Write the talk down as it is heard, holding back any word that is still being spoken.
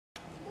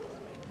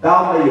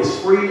Thou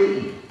mayest freely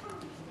eat.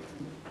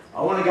 I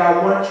only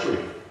got one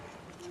tree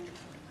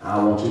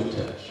I want you to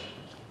touch.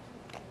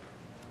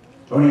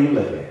 Don't even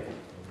look at it.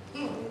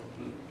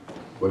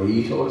 What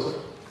he told us.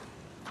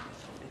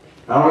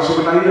 I don't want you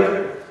to not eat of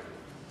it.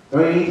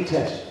 Don't even need to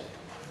touch it.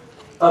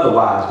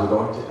 Otherwise, we're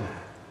going to die.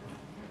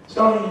 So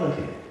don't even look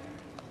at it.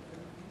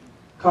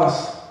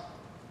 Because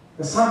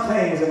there's some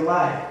things in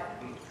life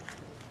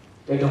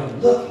that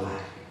don't look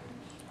like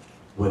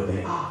what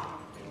they are.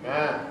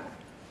 Amen.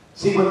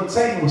 See, when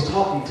Satan was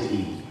talking to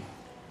Eve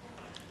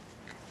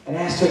and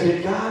asked her,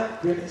 did God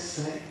really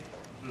say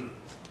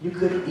you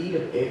couldn't eat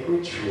of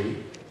every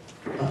tree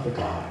of the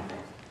garden?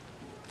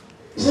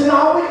 He said,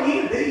 no, we can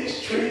eat of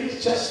these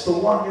trees, just the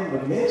one in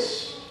the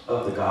midst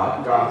of the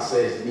garden. God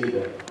says,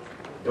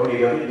 don't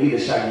eat of it, neither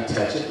shall you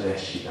touch it,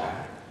 lest you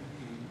die.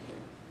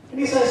 And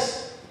he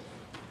says,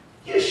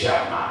 you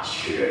shall not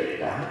surely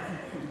die.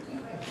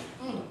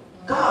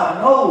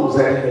 God knows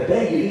that in the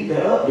day you eat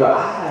thereof, your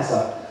eyes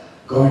are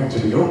going to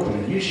be open,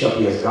 and you shall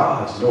be as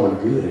gods, knowing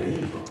good and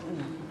evil.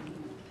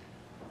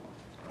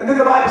 And then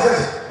the Bible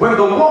says, when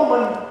the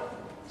woman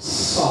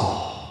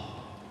saw,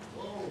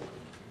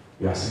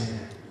 y'all see that?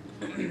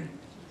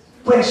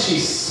 When she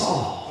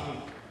saw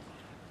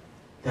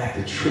that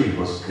the tree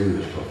was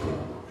good for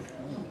food,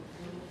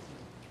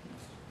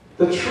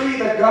 the tree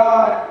that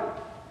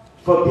God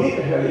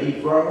forbid her to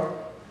eat from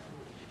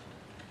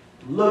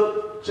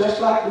looked just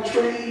like the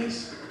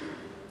trees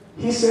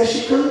he said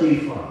she could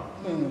eat from.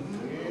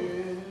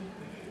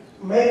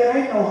 Maybe there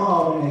ain't no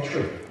harm in that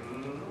tree.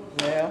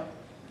 Yeah.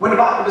 When the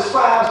Bible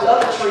describes the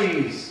other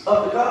trees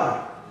of the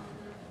garden,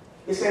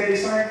 it said the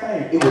same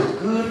thing. It was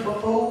good for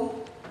food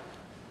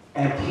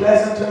and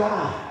pleasant to the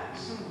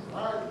eyes.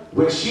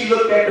 When she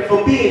looked at the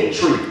forbidden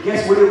tree,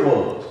 guess what it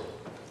was?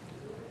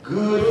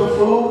 Good for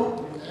food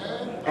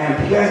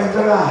and pleasant to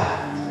the eyes.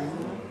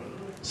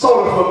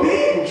 So the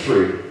forbidden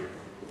tree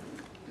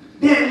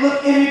didn't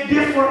look any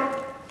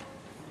different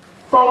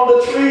from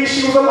the tree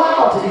she was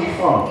allowed to eat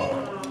from.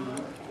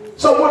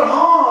 So what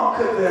harm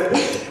could there be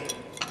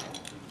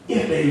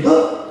if they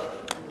look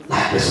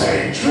like the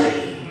same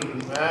tree?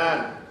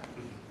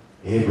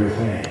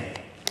 Everything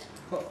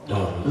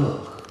don't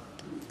look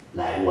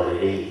like what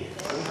it is.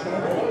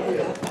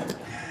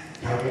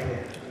 Y'all get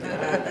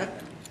that?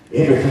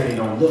 Everything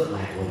don't look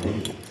like what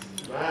it is.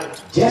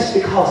 Just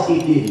because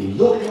it didn't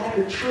look like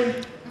a tree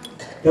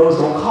that was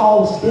going to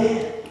cause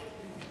death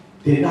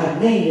did not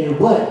mean it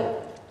wasn't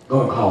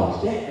going to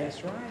cause death.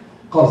 That's right.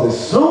 Because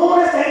as soon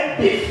as they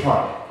bit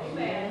from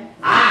it,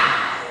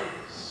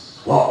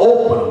 eyes were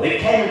open. They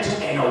came into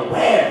an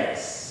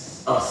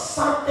awareness of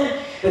something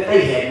that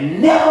they had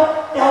never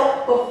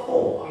felt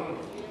before,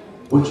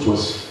 which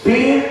was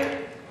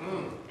fear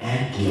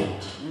and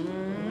guilt.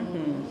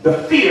 The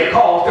fear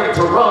caused them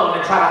to run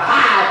and try to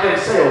hide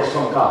themselves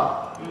from God.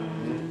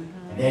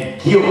 And then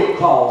guilt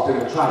caused them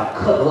to try to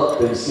cover up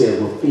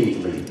themselves with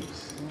fig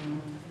leaves.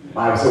 The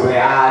Bible said when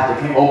their eyes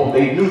became open,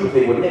 they knew that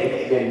they were naked.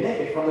 They had been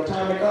naked from the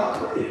time that God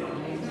created them.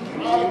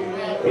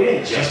 They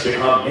didn't just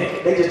become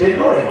naked. They just didn't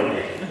know they were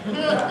naked.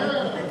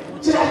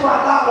 See, that's why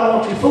God don't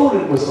want you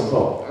fooling with some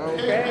folks.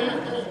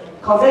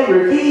 Because they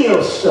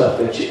reveal stuff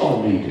that you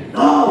don't need to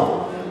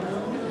know.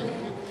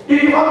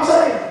 You know what I'm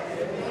saying?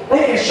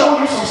 They can show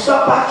you some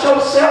stuff about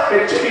yourself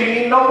that you didn't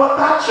even know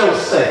about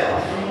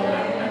yourself.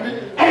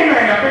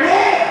 Amen. Up in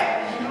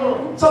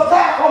here. So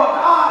therefore,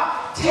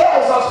 God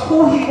tells us who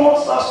he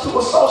wants us to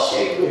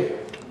associate with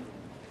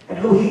and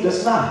who he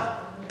does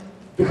not.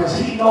 Because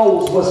he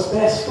knows what's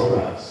best for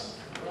us.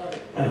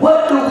 And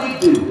what do we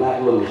do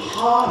like little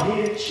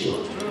hard-headed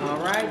children? All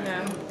right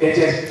now. They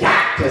just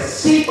got to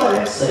see for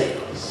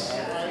themselves.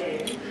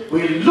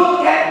 We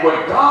look at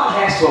what God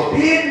has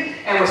forbidden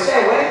and we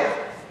say,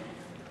 well,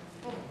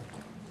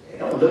 it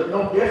don't look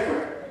no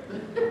different.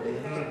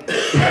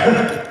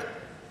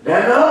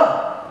 That's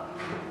enough.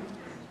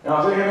 You know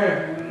what I'm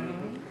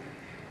saying?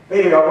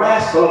 Maybe a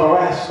rascal of a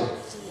rascal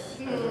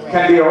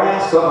can be a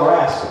rascal of a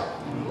rascal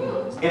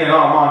in an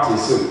Almonte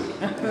suit.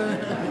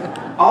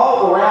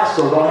 All the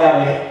rascals don't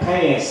have their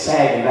pants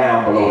sagging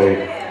down below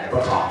their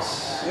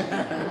buttocks.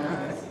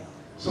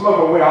 Some of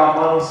them wear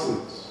Almonte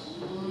suits.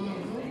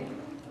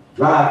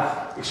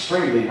 Drive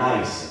extremely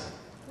nice,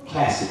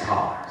 classy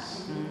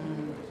cars.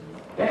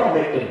 That don't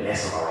make the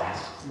mess of a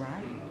rascal.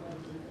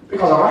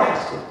 Because a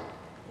rascal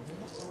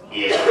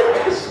is a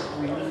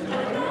rascal.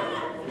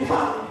 You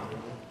follow me?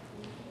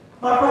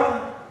 My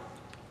brother,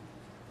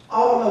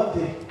 all of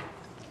the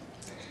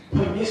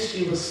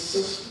promiscuous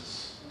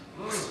sisters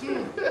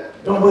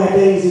don't wear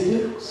Daisy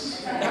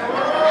Dukes.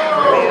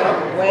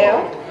 Well,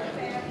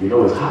 you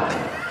know it's hot.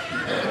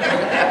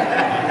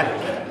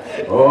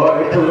 Oh,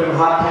 they put them in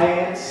hot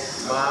pants.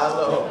 I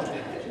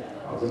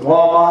was in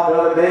Walmart the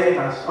other day and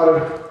I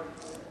started,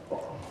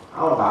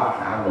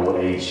 I don't know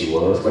what age she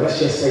was, but let's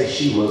just say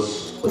she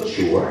was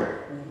mature.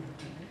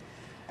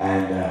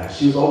 And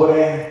she was over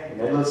there in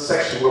that little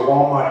section where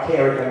Walmart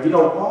carried them. You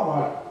know,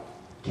 Walmart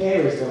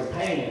carries them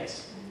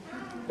pants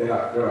that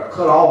are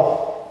cut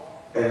off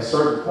at a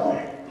certain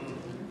point.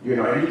 You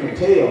know, and you can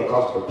tell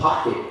because the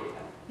pocket,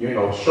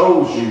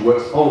 shows you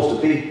what's supposed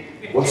to be,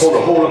 what's supposed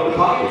to hold up the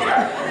pocket.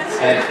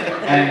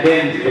 And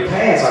then the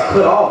pants are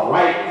cut off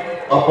right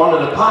up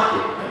under the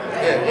pocket.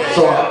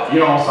 So, so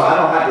I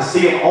don't have to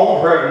see them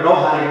on her to know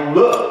how they gonna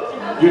look.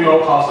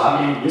 Cause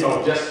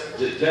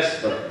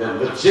just the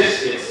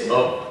logistics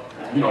of,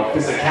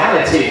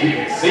 physicality, you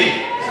can see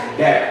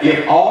that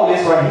if all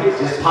this right here is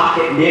just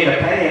pocket and then the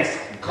pants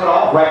cut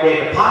off right there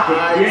in the pocket,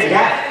 you ain't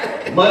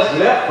got much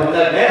left for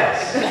nothing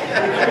else.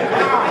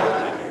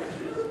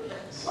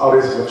 So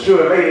this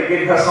mature lady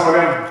getting her some of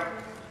them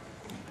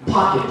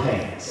pocket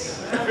pants.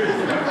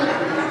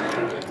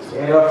 She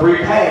had her 3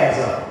 pairs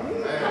of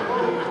them.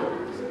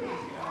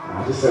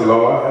 I just said,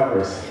 Lord, have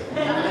mercy.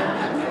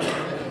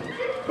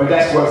 But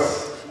that's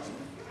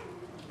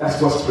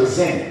what's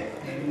presented.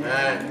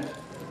 Amen.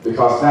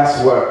 Because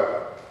that's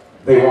what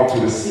they want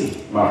you to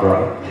see, my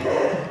brother.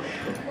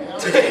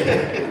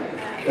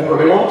 That's what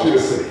they want you to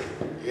see.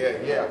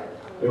 Yeah.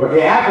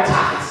 They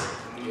advertise.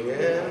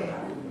 Yeah.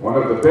 One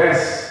of the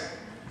best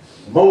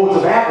modes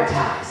of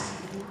advertising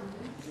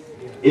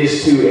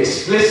is to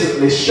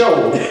explicitly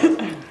show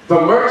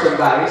the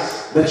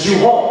merchandise that you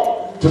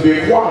want to be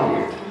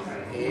acquired.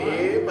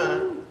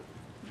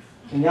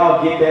 Can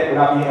y'all get that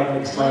without me having to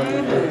explain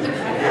it?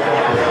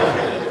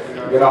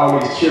 You got all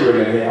these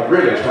children in here. I'm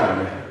really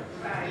trying to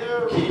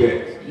keep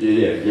it.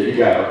 Yeah, you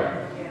got it.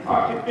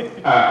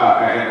 Okay. All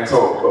right. And so,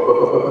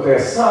 but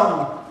there's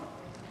some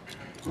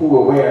who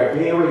will wear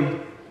very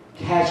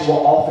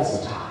casual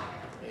office attire.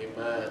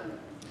 Amen.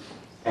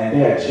 And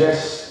they're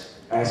just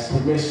as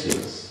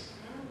promiscuous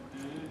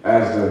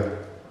as the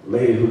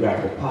lady who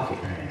got the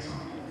pocket pants on.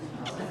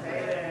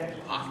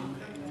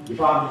 You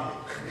follow me?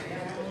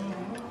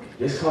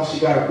 Just because she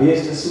got a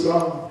business suit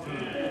on,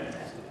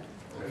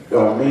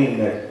 don't mean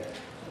that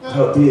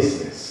her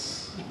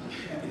business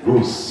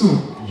will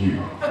suit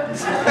you.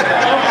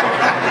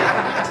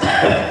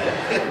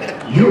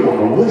 You don't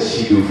know what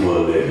she do for a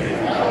living.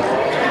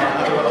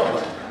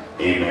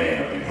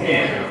 Amen.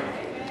 Amen.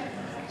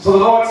 So the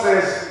Lord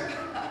says,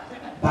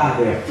 by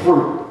their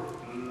fruit,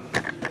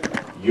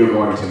 you're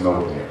going to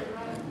know them.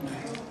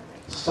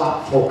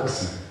 Stop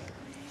focusing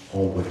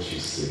on what you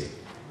see.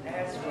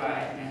 That's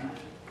right.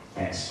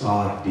 And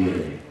start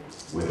dealing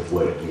with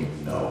what you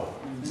know.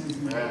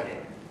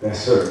 There are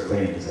certain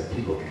things that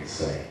people can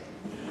say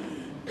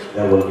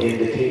that will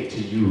indicate to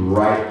you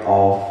right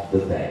off the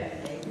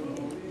bat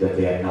that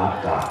they are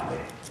not godly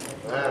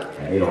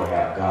and they don't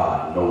have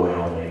God nowhere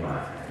on their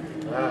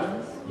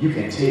mind. You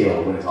can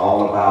tell when it's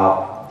all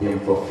about them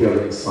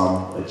fulfilling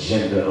some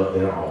agenda of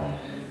their own.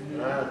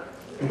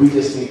 And we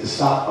just need to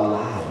stop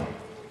allowing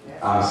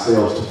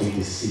ourselves to be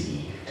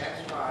deceived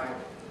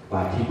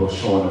by people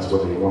showing us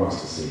what they want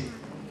us to see,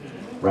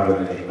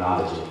 rather than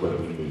acknowledging what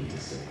we need to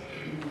see.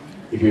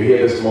 If you're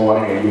here this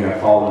morning and you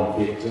have fallen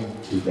victim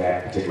to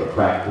that particular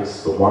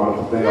practice, the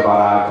wonderful thing about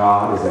our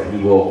God is that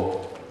He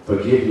will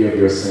forgive you of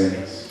your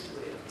sins.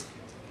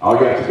 All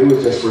you have to do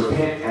is just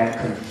repent and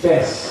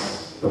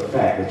confess the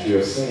fact that you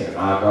have sinned.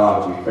 Our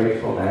God will be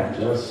faithful and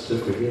just to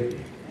forgive you.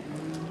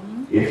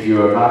 If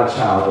you are not a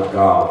child of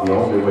God, the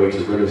only way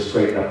to really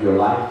straighten up your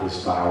life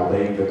is by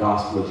obeying the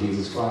gospel of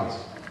Jesus Christ.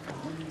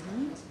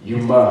 You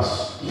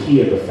must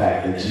hear the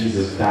fact that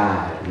Jesus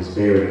died, was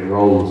buried, and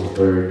rose the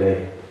 3rd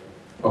day.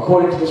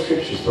 According to the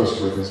scriptures, 1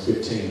 Corinthians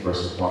 15,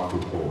 verses 1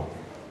 through 4.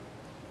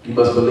 You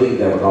must believe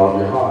that with all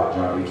of your heart,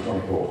 John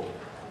 8:24.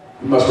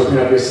 You must repent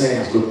of your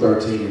sins, Luke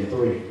 13 and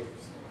 3.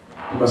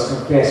 You must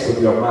confess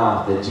with your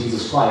mouth that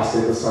Jesus Christ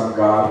is the Son of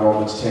God,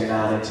 Romans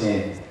 10:9 and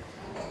 10.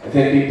 And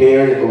then be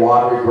buried in the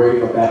watery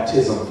grave of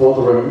baptism for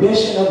the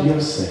remission of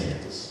your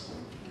sins.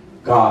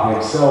 God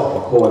Himself,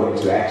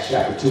 according to Acts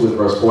chapter 2 and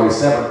verse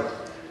 47,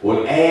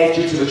 will add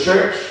you to the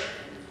church,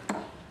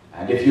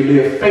 and if you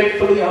live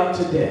faithfully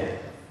unto death,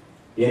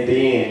 in the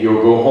end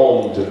you'll go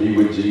home to be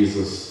with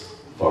Jesus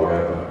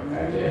forever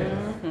and ever.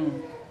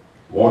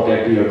 Won't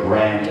that be a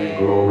grand and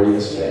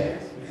glorious day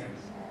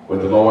when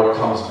the Lord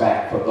comes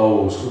back for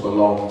those who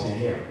belong to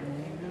Him,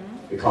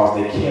 because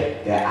they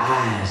kept their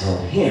eyes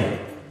on Him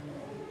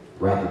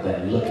rather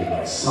than looking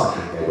at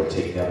something that would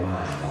take their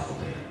mind off of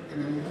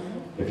Him.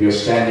 If you're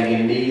standing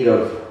in need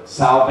of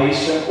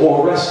salvation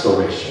or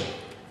restoration,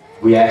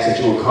 we ask that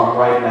you will come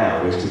right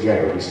now as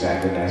together we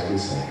stand and as we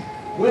sing.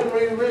 When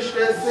we reach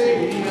that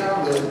city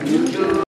of the future.